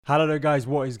Hello there guys,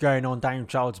 what is going on? Daniel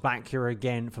Childs back here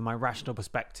again for my rational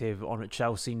perspective on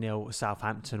Chelsea 0,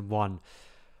 Southampton 1.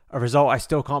 A result I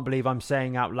still can't believe I'm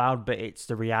saying out loud, but it's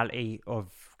the reality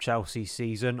of Chelsea's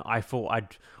season. I thought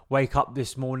I'd wake up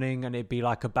this morning and it'd be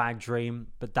like a bad dream,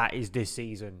 but that is this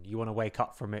season. You want to wake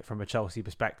up from it from a Chelsea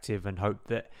perspective and hope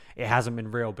that it hasn't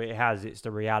been real, but it has. It's the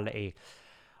reality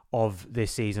of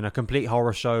this season. A complete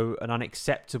horror show, an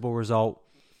unacceptable result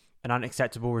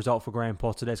for Graham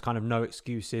Potter. There's kind of no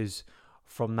excuses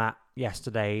from that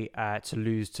yesterday to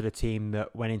lose to the team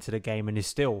that went into the game and is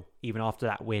still, even after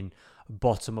that win,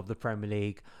 bottom of the Premier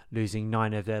League, losing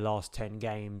 9 of their last 10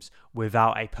 games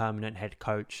without a permanent head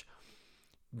coach.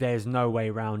 There's no way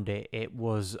around it. It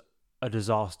was a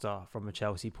disaster from a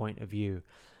Chelsea point of view.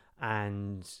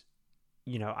 And,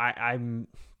 you know,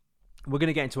 we're going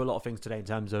to get into a lot of things today in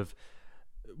terms of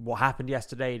what happened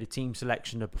yesterday, the team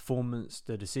selection, the performance,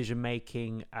 the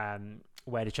decision-making,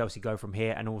 where did Chelsea go from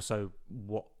here, and also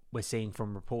what we're seeing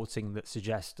from reporting that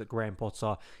suggests that Graham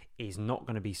Potter is not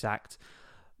going to be sacked.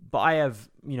 But I have,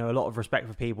 a lot of respect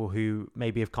for people who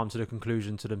maybe have come to the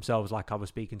conclusion to themselves, like I was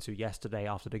speaking to yesterday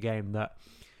after the game, that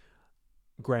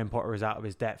Graham Potter is out of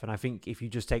his depth. And I think if you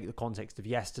just take the context of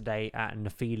yesterday and the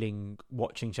feeling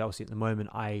watching Chelsea at the moment,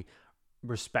 I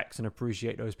respect and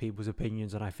appreciate those people's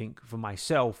opinions. And I think for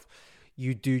myself,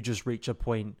 you do just reach a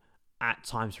point at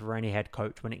times for any head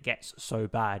coach when it gets so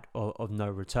bad of no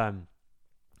return.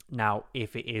 Now,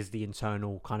 if it is the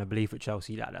internal kind of belief at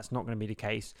Chelsea that that's not going to be the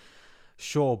case,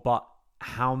 sure, but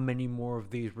how many more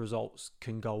of these results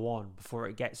can go on before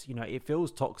it gets, it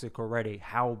feels toxic already.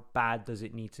 How bad does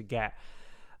it need to get?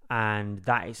 And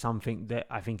that is something that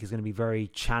I think is going to be very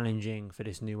challenging for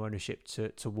this new ownership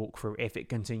to walk through if it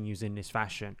continues in this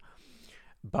fashion.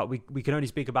 But we can only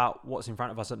speak about what's in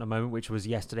front of us at the moment, which was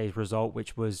yesterday's result,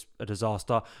 which was a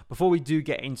disaster. Before we do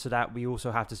get into that, we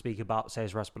also have to speak about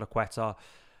Cesc Azpilicueta.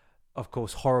 Of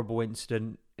course, horrible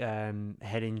incident,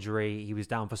 head injury. He was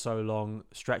down for so long,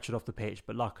 stretchered off the pitch,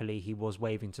 but luckily he was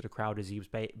waving to the crowd as he was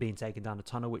being taken down the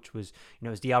tunnel, which was,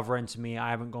 it's the other end to me. I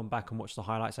haven't gone back and watched the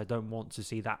highlights. I don't want to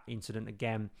see that incident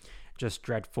again. Just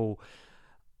dreadful.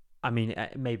 I mean,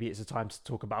 maybe it's a time to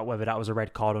talk about whether that was a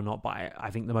red card or not, but I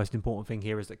think the most important thing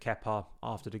here is that Kepa,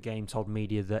 after the game, told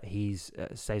media that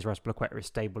Cesc Azpilicueta is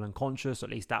stable and conscious. At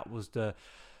least that was the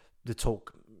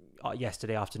talk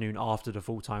yesterday afternoon after the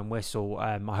full-time whistle.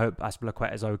 I hope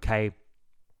Azpilicueta is okay.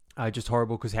 Just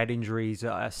horrible because head injuries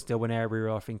are still an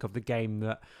area, I think, of the game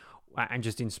that, and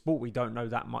just in sport, we don't know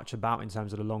that much about in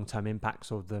terms of the long-term impacts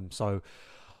of them. So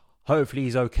hopefully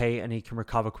he's okay and he can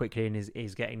recover quickly and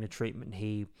is getting the treatment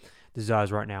he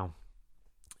deserves right now.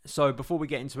 So before we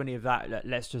get into any of that,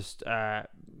 let's just,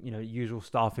 usual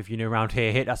stuff. If you're new around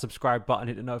here, hit that subscribe button,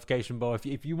 hit the notification bell.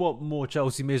 If you want more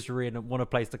Chelsea misery and want a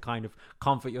place to kind of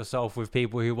comfort yourself with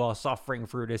people who are suffering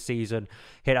through this season,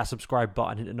 hit that subscribe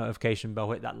button, hit the notification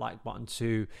bell, hit that like button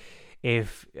too.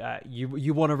 If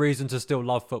you want a reason to still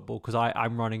love football, because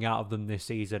I'm running out of them this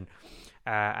season.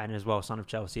 And as well, Son of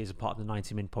Chelsea is a part of the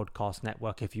 90 Min Podcast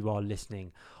Network if you are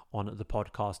listening on the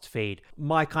podcast feed.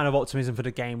 My kind of optimism for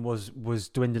the game was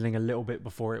dwindling a little bit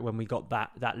before it when we got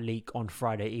that leak on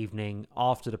Friday evening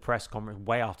after the press conference,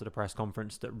 way after the press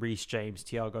conference, that Reece James,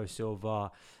 Thiago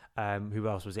Silva, who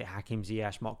else was it? Hakim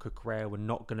Ziyech, Marc Cucurella were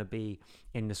not going to be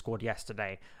in the squad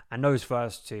yesterday. And those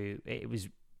first two, it was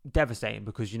devastating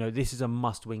because, this is a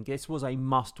must-win. This was a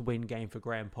must-win game for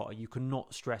Graham Potter. You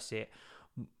cannot stress it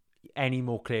any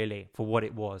more clearly for what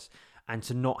it was. And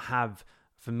to not have,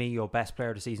 for me, your best player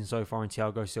of the season so far in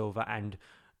Thiago Silva and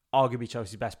arguably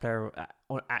Chelsea's best player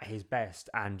at his best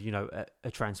and, a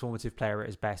transformative player at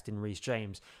his best in Reece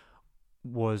James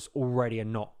was already a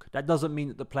knock. That doesn't mean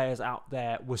that the players out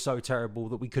there were so terrible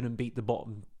that we couldn't beat the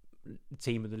bottom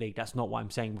team of the league. That's not what I'm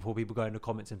saying before people go in the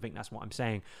comments and think that's what I'm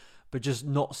saying. But just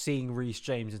not seeing Reece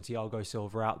James and Thiago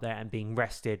Silva out there and being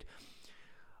rested.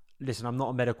 Listen, I'm not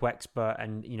a medical expert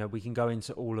and, we can go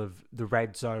into all of the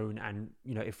red zone and,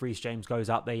 if Reece James goes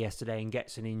out there yesterday and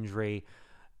gets an injury,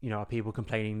 are people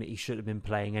complaining that he should have been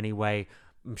playing anyway?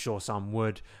 I'm sure some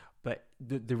would. But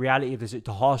the reality of this,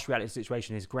 the harsh reality of the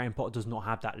situation is Graham Potter does not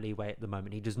have that leeway at the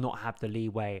moment. He does not have the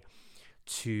leeway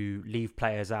to leave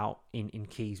players out in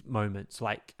key moments.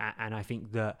 And I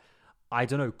think that, I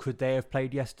don't know, could they have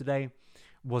played yesterday?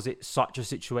 Was it such a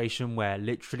situation where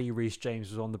literally Reece James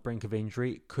was on the brink of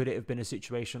injury? Could it have been a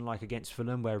situation like against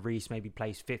Fulham where Reece maybe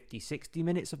plays 50, 60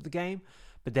 minutes of the game,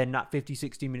 but then that 50,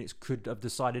 60 minutes could have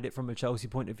decided it from a Chelsea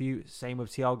point of view? Same with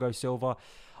Thiago Silva.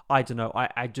 I don't know.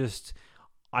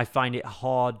 I find it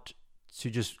hard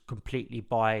to just completely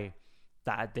buy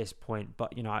that at this point.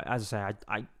 But, as I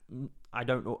say, I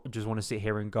don't just want to sit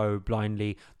here and go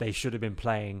blindly, they should have been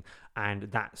playing and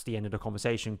that's the end of the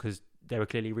conversation, because there were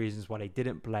clearly reasons why they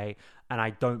didn't play. And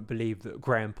I don't believe that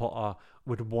Graham Potter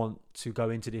would want to go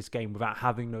into this game without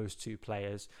having those two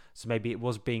players. So maybe it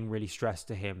was being really stressed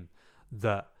to him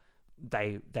that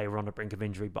they were on the brink of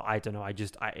injury. But I don't know.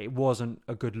 It wasn't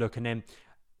a good look. And then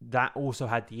that also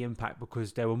had the impact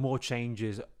because there were more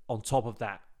changes on top of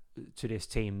that to this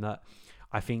team that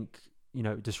I think,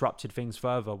 disrupted things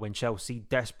further when Chelsea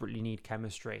desperately need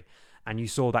chemistry. And you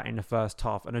saw that in the first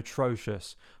half, an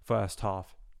atrocious first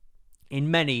half. In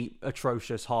many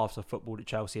atrocious halves of football that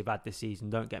Chelsea have had this season,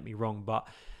 don't get me wrong, but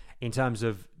in terms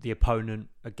of the opponent,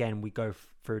 again, we go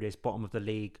through this bottom of the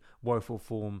league, woeful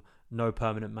form, no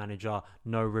permanent manager,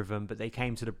 no rhythm, but they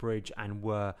came to the bridge and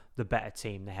were the better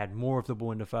team. They had more of the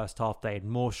ball in the first half. They had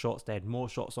more shots. They had more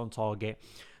shots on target.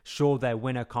 Sure, their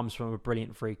winner comes from a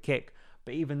brilliant free kick,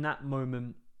 but even that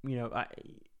moment,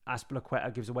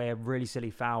 Azpilicueta gives away a really silly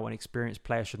foul. An experienced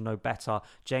player should know better.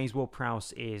 James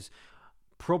Ward-Prowse is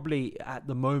probably at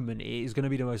the moment is going to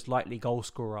be the most likely goal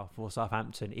scorer for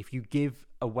Southampton. If you give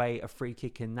away a free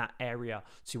kick in that area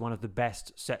to one of the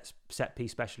best set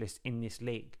piece specialists in this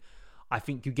league, I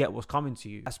think you get what's coming to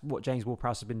you. That's what James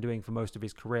Ward-Prowse has been doing for most of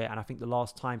his career. And I think the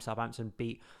last time Southampton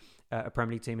beat a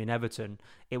Premier League team in Everton,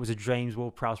 it was a James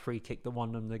Ward-Prowse free kick that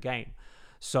won them the game.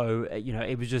 So,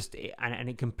 it was just, and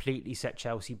it completely set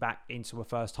Chelsea back into a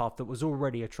first half that was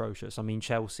already atrocious. I mean,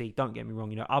 Chelsea, don't get me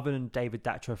wrong, other than David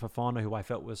Datro Fofana, who I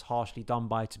felt was harshly done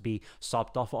by to be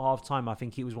subbed off at half time, I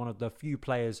think he was one of the few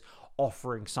players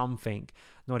offering something.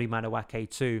 Noni Madueke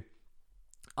too.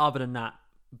 Other than that,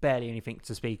 barely anything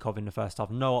to speak of in the first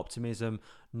half. No optimism,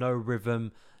 no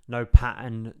rhythm, no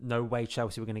pattern, no way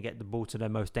Chelsea were going to get the ball to their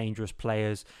most dangerous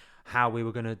players. How we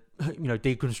were going to,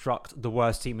 deconstruct the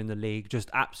worst team in the league.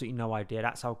 Just absolutely no idea.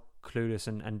 That's how clueless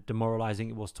and demoralising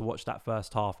it was to watch that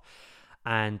first half.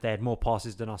 And they had more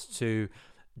passes than us too.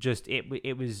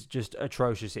 It was just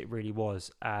atrocious. It really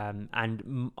was. And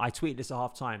I tweeted this at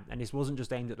half time, and this wasn't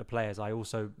just aimed at the players. I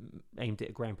also aimed it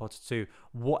at Graham Potter too.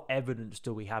 What evidence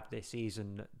do we have this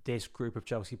season that this group of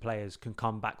Chelsea players can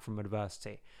come back from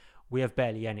adversity? We have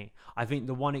barely any. I think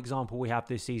the one example we have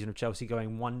this season of Chelsea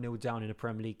going 1-0 down in a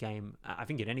Premier League game, I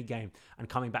think in any game, and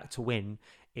coming back to win,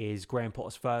 is Graham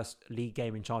Potter's first league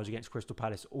game in charge against Crystal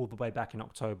Palace all the way back in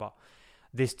October.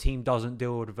 This team doesn't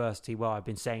deal with adversity well. I've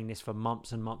been saying this for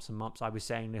months and months and months. I was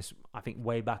saying this, I think,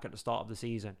 way back at the start of the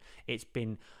season. It's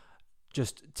been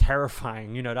just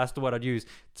terrifying, that's the word I'd use,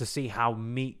 to see how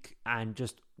meek and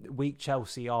just weak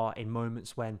Chelsea are in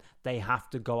moments when they have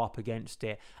to go up against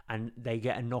it and they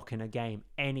get a knock in a game.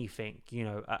 Anything,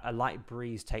 a light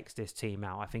breeze takes this team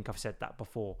out. I think I've said that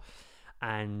before.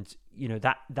 And,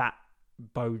 that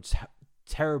bodes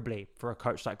terribly for a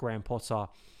coach like Graham Potter.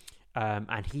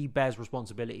 And he bears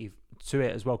responsibility to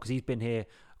it as well, because he's been here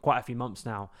quite a few months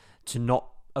now, to not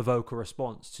evoke a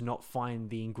response, to not find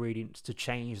the ingredients to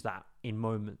change that in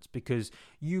moments, because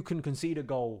you can concede a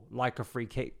goal like a free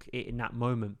kick in that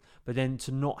moment, but then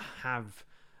to not have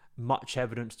much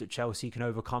evidence that Chelsea can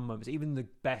overcome moments. Even the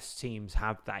best teams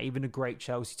have that. Even the great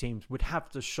Chelsea teams would have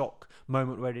the shock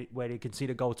moment where they concede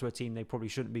a goal to a team they probably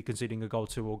shouldn't be conceding a goal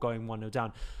to, or going 1-0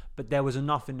 down. But there was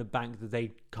enough in the bank that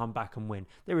they'd come back and win.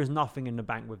 There is nothing in the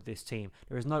bank with this team.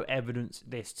 There is no evidence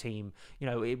this team,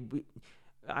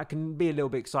 I can be a little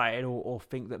bit excited or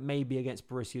think that maybe against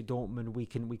Borussia Dortmund we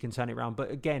can turn it around. But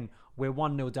again, we're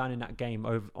 1-0 down in that game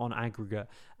on aggregate.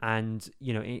 And,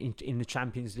 in the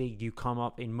Champions League, you come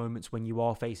up in moments when you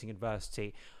are facing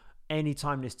adversity.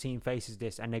 Anytime this team faces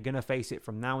this, and they're going to face it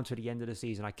from now until the end of the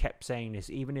season, I kept saying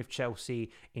this, even if Chelsea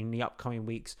in the upcoming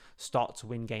weeks start to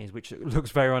win games, which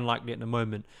looks very unlikely at the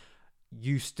moment,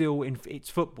 it's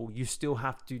football, you still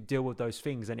have to deal with those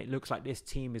things. And it looks like this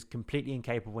team is completely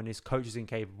incapable, and this coach is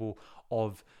incapable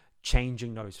of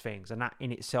changing those things. And that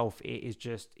in itself,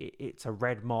 it's a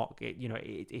red mark.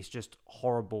 It's just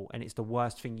horrible, and it's the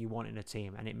worst thing you want in a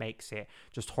team, and it makes it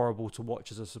just horrible to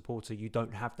watch as a supporter. You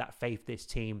don't have that faith this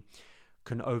team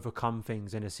can overcome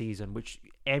things in a season, which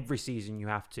every season you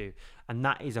have to. And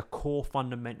that is a core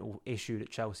fundamental issue that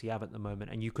Chelsea have at the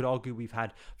moment. And you could argue we've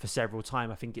had for several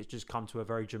times. I think it's just come to a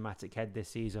very dramatic head this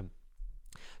season.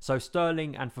 So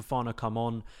Sterling and Fofana come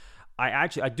on. I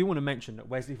do want to mention that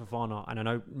Wesley Fofana, and I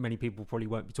know many people probably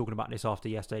won't be talking about this after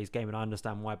yesterday's game, and I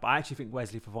understand why, but I actually think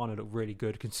Wesley Fofana looked really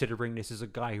good, considering this is a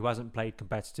guy who hasn't played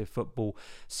competitive football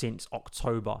since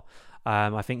October.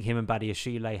 I think him and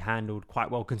Badiashile handled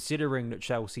quite well, considering that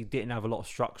Chelsea didn't have a lot of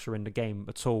structure in the game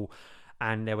at all,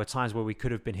 and there were times where we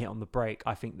could have been hit on the break.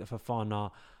 I think that Fofana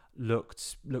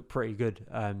looked pretty good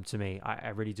to me. I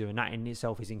really do, and that in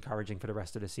itself is encouraging for the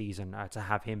rest of the season to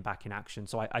have him back in action.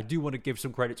 So I do want to give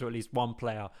some credit to at least one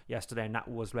player yesterday, and that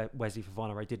was Wesley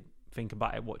Fofana. I did think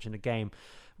about it watching the game.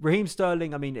 Raheem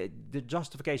Sterling, I mean, the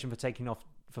justification for taking off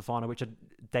Fofana, which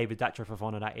David Datro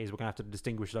Fofana that is, we're going to have to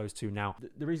distinguish those two now.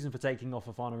 The reason for taking off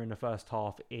Fofana in the first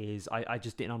half is I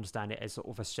just didn't understand it as sort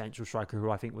of a central striker who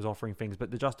I think was offering things.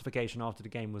 But the justification after the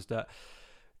game was that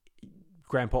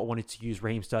Graham Potter wanted to use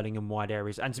Raheem Sterling in wide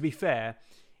areas. And to be fair,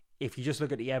 if you just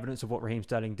look at the evidence of what Raheem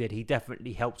Sterling did, he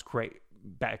definitely helped create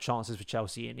better chances for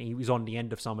Chelsea, and he was on the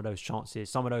end of some of those chances.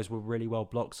 Some of those were really well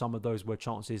blocked. Some of those were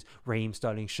chances Raheem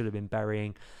Sterling should have been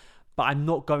burying. But I'm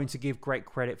not going to give great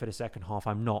credit for the second half.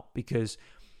 I'm not, because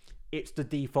it's the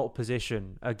default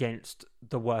position against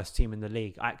the worst team in the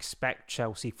league. I expect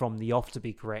Chelsea from the off to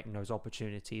be creating those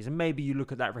opportunities. And maybe you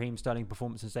look at that Raheem Sterling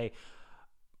performance and say,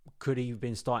 could he have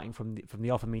been starting from the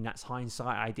off? I mean, that's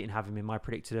hindsight. I didn't have him in my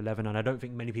predicted 11, and I don't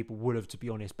think many people would have, to be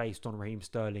honest, based on Raheem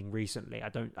Sterling recently. I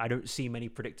don't see many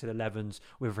predicted 11s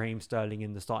with Raheem Sterling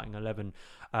in the starting 11,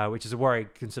 which is a worry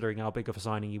considering how big of a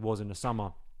signing he was in the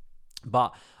summer.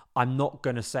 But I'm not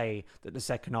going to say that the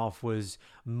second half was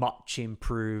much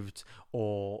improved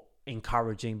or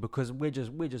encouraging, because we're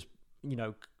just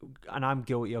and I'm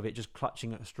guilty of it, just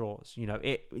clutching at straws.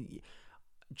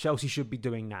 Chelsea should be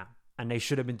doing that. And they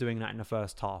should have been doing that in the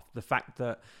first half. The fact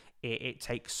that it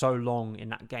takes so long in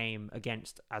that game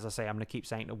against, as I say, I'm going to keep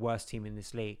saying the worst team in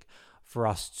this league, for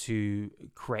us to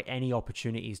create any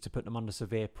opportunities to put them under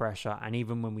severe pressure. And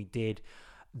even when we did,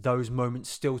 those moments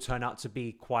still turn out to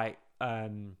be quite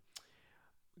kind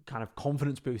of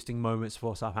confidence-boosting moments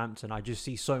for Southampton. I just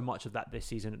see so much of that this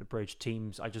season at the Bridge.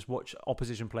 Teams, I just watch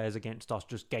opposition players against us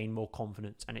just gain more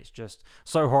confidence, and it's just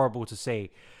so horrible to see.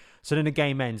 So then the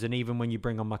game ends, and even when you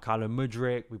bring on Mykhailo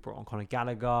Mudryk, we brought on Conor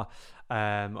Gallagher.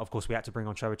 Of course, we had to bring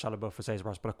on Trevor Chalobah for Cesar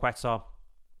Azpilicueta.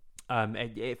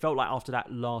 It felt like after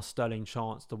that last Sterling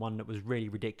chance, the one that was really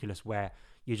ridiculous, where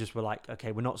you just were like,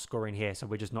 okay, we're not scoring here, so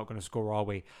we're just not going to score, are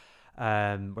we?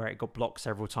 Where it got blocked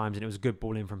several times, and it was a good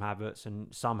ball in from Havertz,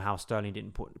 and somehow Sterling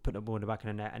didn't put the ball in the back of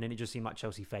the net, and then it just seemed like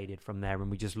Chelsea faded from there,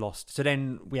 and we just lost. So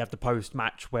then we have the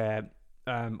post-match where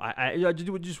I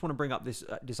just want to bring up this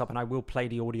up, and I will play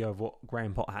the audio of what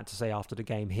Graham Potter had to say after the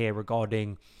game here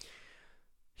regarding.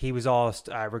 He was asked,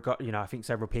 I think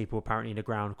several people apparently in the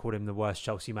ground called him the worst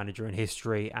Chelsea manager in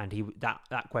history, and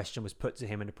that question was put to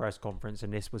him in the press conference,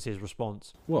 and this was his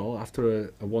response. Well, after a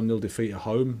 1-0 defeat at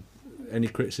home, any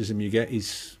criticism you get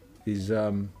is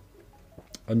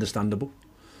understandable.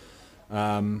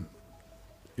 I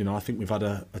think we've had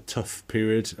a tough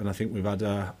period, and I think we've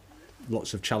had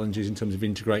lots of challenges in terms of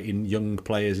integrating young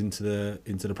players into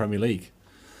the Premier League.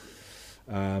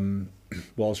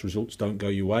 Whilst results don't go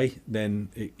your way, then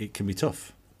it can be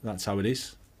tough. That's how it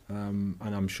is, and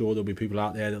I'm sure there'll be people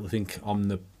out there that will think I'm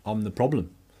the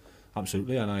problem.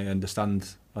 Absolutely, and I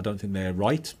understand. I don't think they're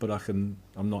right, but I'm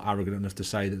not arrogant enough to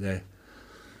say that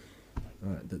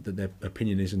their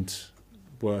opinion isn't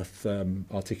worth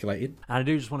articulating. And I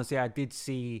do just want to say, I did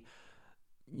see,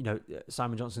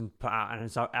 Simon Johnson put out,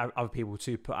 and other people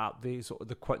too put out the sort of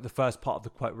the quote, the first part of the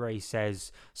quote where he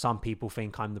says, "Some people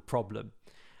think I'm the problem,"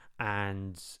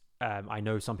 and I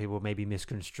know some people maybe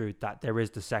misconstrued that. There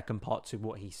is the second part to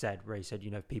what he said, where he said,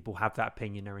 if people have that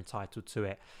opinion, they're entitled to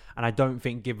it. And I don't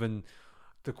think, given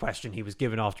the question he was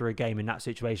given after a game in that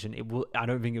situation, I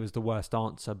don't think it was the worst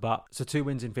answer. But so 2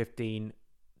 wins in 15,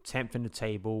 10th in the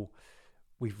table.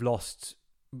 We've lost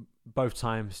both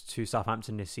times to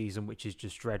Southampton this season, which is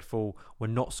just dreadful. We're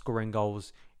not scoring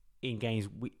goals in games.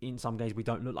 In some games, we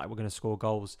don't look like we're going to score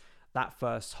goals. That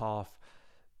first half,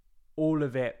 all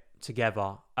of it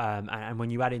together, and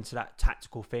when you add into that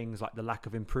tactical things like the lack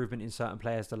of improvement in certain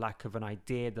players, the lack of an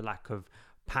idea, the lack of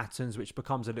patterns, which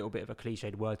becomes a little bit of a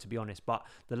cliched word to be honest, but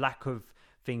the lack of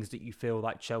things that you feel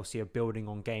like Chelsea are building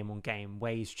on game,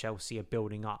 ways Chelsea are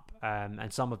building up,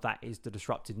 and some of that is the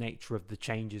disrupted nature of the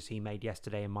changes he made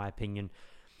yesterday, in my opinion.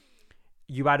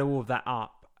 You add all of that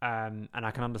up, and I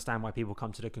can understand why people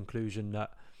come to the conclusion that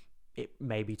it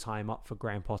may be time up for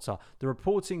Graham Potter. The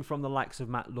reporting from the likes of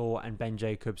Matt Law and Ben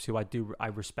Jacobs, who I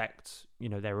respect,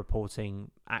 they're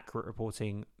accurate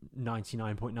reporting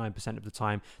 99.9% of the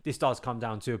time. This does come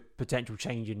down to a potential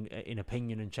change in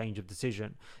opinion and change of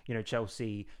decision.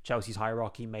 Chelsea's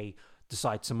hierarchy may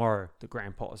decide tomorrow that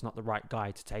Graham Potter's not the right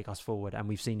guy to take us forward, and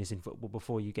we've seen this in football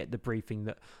before. You get the briefing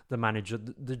that the manager,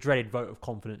 the dreaded vote of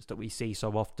confidence that we see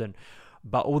so often,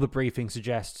 but all the briefing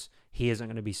suggests he isn't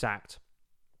going to be sacked.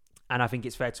 And I think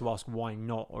it's fair to ask why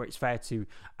not, or it's fair to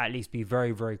at least be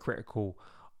very, very critical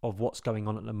of what's going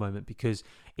on at the moment, because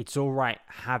it's all right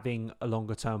having a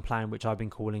longer term plan, which I've been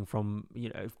calling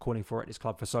for at this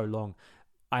club for so long.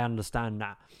 I understand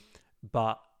that,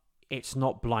 but it's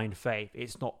not blind faith.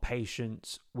 It's not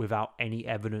patience without any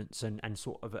evidence and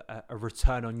sort of a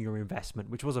return on your investment,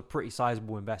 which was a pretty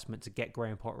sizable investment to get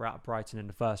Graham Potter out of Brighton in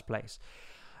the first place.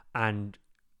 And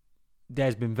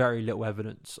there's been very little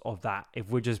evidence of that. If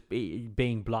we're just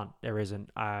being blunt, there isn't.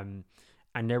 And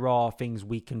there are things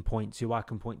we can point to. I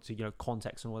can point to,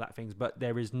 context and all that things, but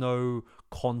there is no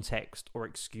context or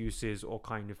excuses or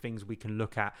kind of things we can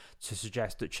look at to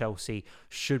suggest that Chelsea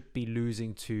should be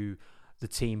losing to the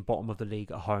team bottom of the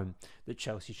league at home, that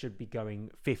Chelsea should be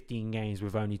going 15 games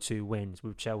with only 2 wins,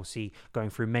 with Chelsea going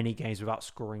through many games without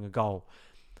scoring a goal.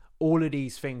 All of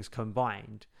these things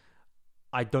combined,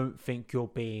 I don't think you're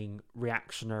being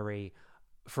reactionary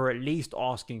for at least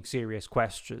asking serious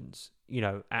questions,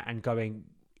 and going,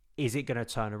 is it going to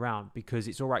turn around? Because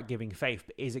it's all right giving faith,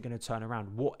 but is it going to turn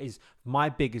around? What is my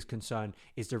biggest concern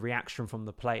is the reaction from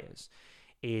the players.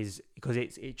 Is because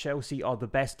Chelsea are the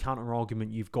best counter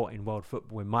argument you've got in world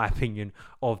football, in my opinion,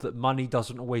 of that money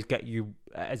doesn't always get you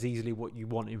as easily what you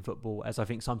want in football, as I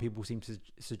think some people seem to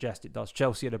suggest it does.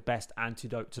 Chelsea are the best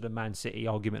antidote to the Man City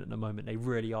argument at the moment. They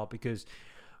really are, because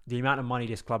the amount of money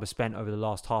this club has spent over the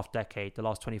last half decade, the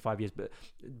last 25 years,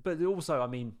 but also, I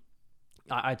mean,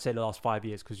 I'd say the last 5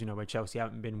 years, because, where Chelsea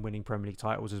haven't been winning Premier League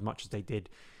titles as much as they did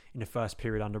in the first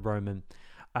period under Roman.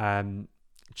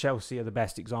 Chelsea are the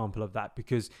best example of that,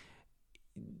 because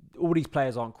all these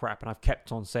players aren't crap, and I've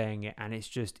kept on saying it, and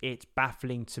it's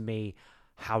baffling to me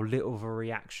how little of a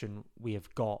reaction we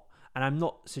have got. And I'm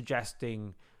not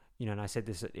suggesting, and I said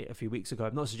this a few weeks ago,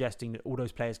 I'm not suggesting that all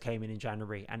those players came in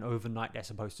January and overnight they're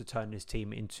supposed to turn this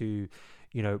team into,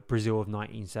 Brazil of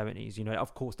 1970s.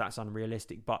 Of course that's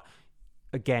unrealistic, but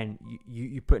again,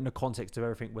 you put in the context of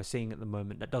everything we're seeing at the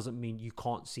moment, that doesn't mean you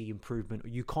can't see improvement, or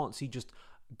you can't see just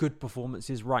good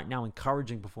performances right now,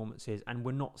 encouraging performances, and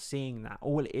we're not seeing that.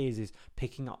 All it is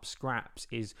picking up scraps,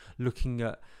 is looking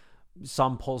at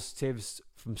some positives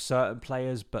from certain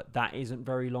players, but that isn't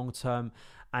very long term.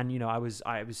 And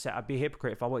I'd be a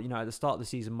hypocrite if I were, at the start of the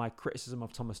season, my criticism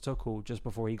of Thomas Tuchel just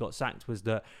before he got sacked was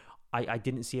that I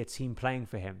didn't see a team playing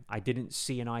for him. I didn't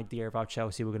see an idea of how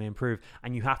Chelsea were going to improve.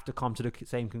 And you have to come to the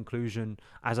same conclusion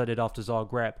as I did after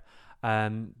Zagreb,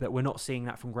 that we're not seeing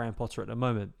that from Graham Potter at the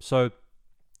moment. So,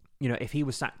 if he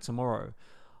was sacked tomorrow,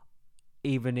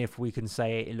 even if we can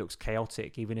say it looks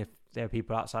chaotic, even if there are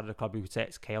people outside of the club who could say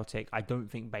it's chaotic, I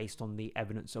don't think based on the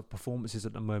evidence of performances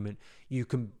at the moment, you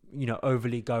can,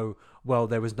 overly go, well,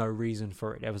 there was no reason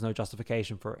for it. There was no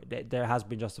justification for it. There has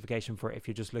been justification for it if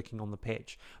you're just looking on the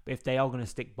pitch. But if they are going to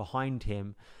stick behind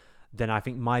him, then I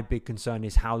think my big concern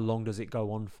is how long does it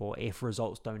go on for if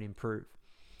results don't improve?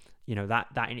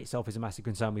 That in itself is a massive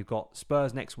concern. We've got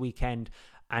Spurs next weekend,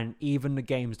 and even the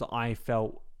games that I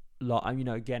felt like,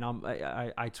 again,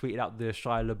 I tweeted out the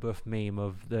Shia LaBeouf meme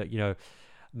of the,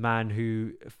 man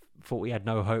who thought he had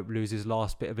no hope loses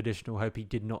last bit of additional hope he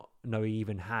did not know he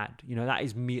even had. That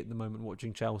is me at the moment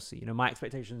watching Chelsea. My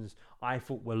expectations, I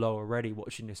thought, were low already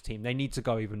watching this team. They need to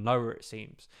go even lower, it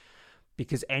seems,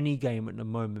 because any game at the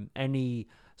moment, any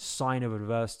sign of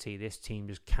adversity, this team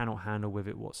just cannot handle with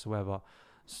it whatsoever.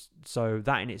 So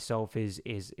that in itself is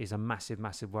a massive,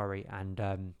 massive worry,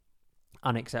 and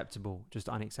unacceptable, just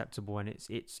unacceptable, and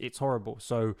it's horrible.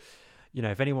 So,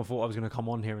 if anyone thought I was going to come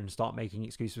on here and start making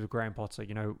excuses for Graham Potter,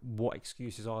 what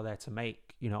excuses are there to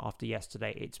make? After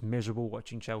yesterday, it's miserable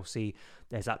watching Chelsea.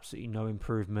 There's absolutely no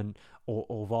improvement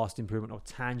or vast improvement or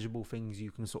tangible things you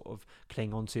can sort of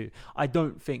cling on to. I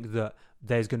don't think that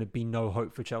there's going to be no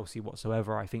hope for Chelsea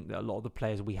whatsoever. I think that a lot of the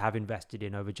players we have invested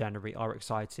in over January are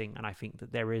exciting, and I think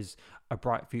that there is a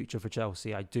bright future for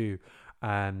Chelsea. I do.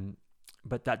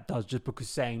 But that does, just because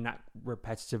saying that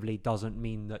repetitively doesn't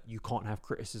mean that you can't have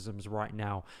criticisms right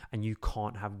now and you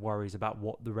can't have worries about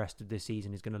what the rest of this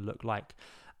season is going to look like.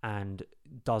 And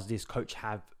does this coach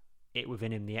have it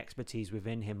within him, the expertise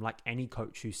within him, like any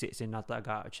coach who sits in that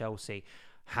dugout at Chelsea,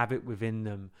 have it within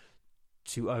them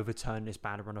to overturn this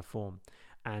bad run of form?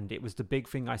 And it was the big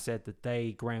thing I said the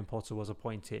day Graham Potter was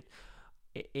appointed.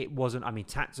 It wasn't,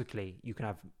 tactically, you can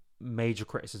have major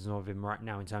criticism of him right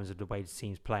now in terms of the way the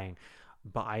team's playing.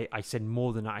 But I said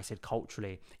more than that. I said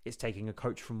culturally, it's taking a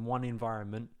coach from one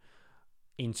environment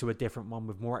into a different one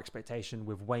with more expectation,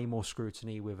 with way more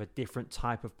scrutiny, with a different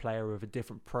type of player, with a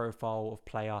different profile of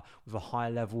player, with a higher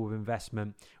level of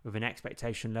investment, with an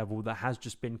expectation level that has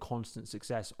just been constant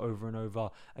success over and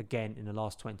over again in the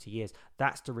last 20 years.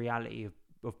 That's the reality of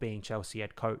of being Chelsea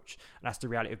head coach. And that's the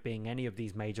reality of being any of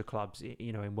these major clubs,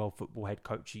 you know, in world football head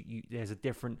coach. There's a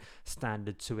different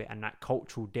standard to it, and that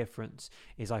cultural difference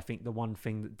is, I think, the one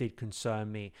thing that did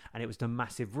concern me, and it was the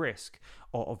massive risk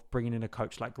of bringing in a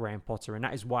coach like Graham Potter. And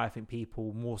that is why I think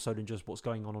people, more so than just what's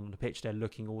going on the pitch, they're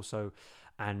looking also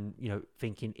and, you know,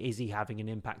 thinking, is he having an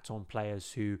impact on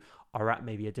players who are at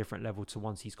maybe a different level to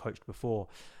ones he's coached before?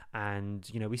 And,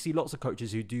 you know, we see lots of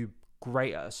coaches who do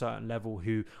great at a certain level,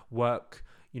 who work,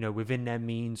 you know, within their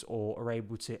means or are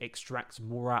able to extract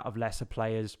more out of lesser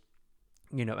players.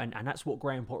 You know, and that's what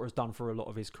Graham Potter has done for a lot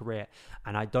of his career.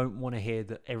 And I don't want to hear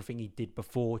that everything he did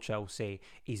before Chelsea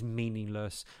is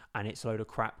meaningless and it's a load of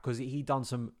crap, because he done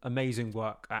some amazing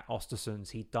work at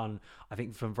Östersunds. He'd done, I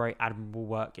think, some very admirable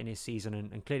work in his season,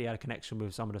 and clearly had a connection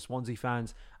with some of the Swansea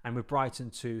fans. And with Brighton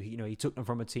too, you know, he took them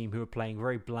from a team who were playing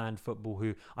very bland football,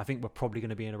 who I think were probably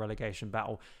going to be in a relegation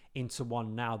battle, into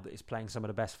one now that is playing some of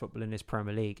the best football in this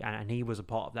Premier League. And he was a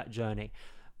part of that journey.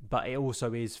 But it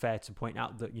also is fair to point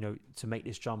out that, you know, to make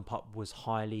this jump up was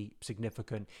highly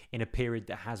significant in a period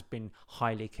that has been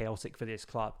highly chaotic for this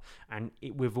club. And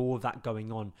with all of that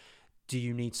going on, do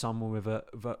you need someone with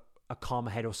a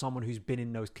calmer head, or someone who's been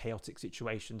in those chaotic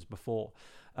situations before,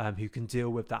 who can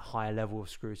deal with that higher level of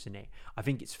scrutiny? I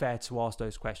think it's fair to ask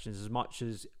those questions, as much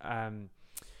as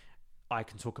I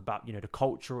can talk about, you know, the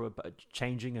culture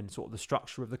changing and sort of the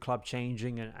structure of the club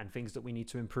changing and things that we need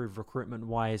to improve recruitment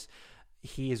wise.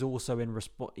 He is also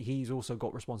he's also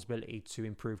got responsibility to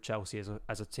improve Chelsea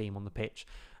as a team on the pitch,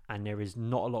 and there is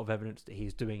not a lot of evidence that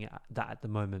he's doing that at the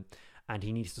moment, and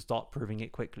he needs to start proving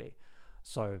it quickly.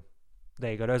 So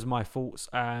there you go. Those are my thoughts.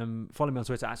 Follow me on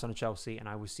Twitter @SonofChelsea, and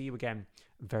I will see you again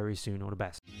very soon. All the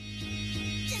best.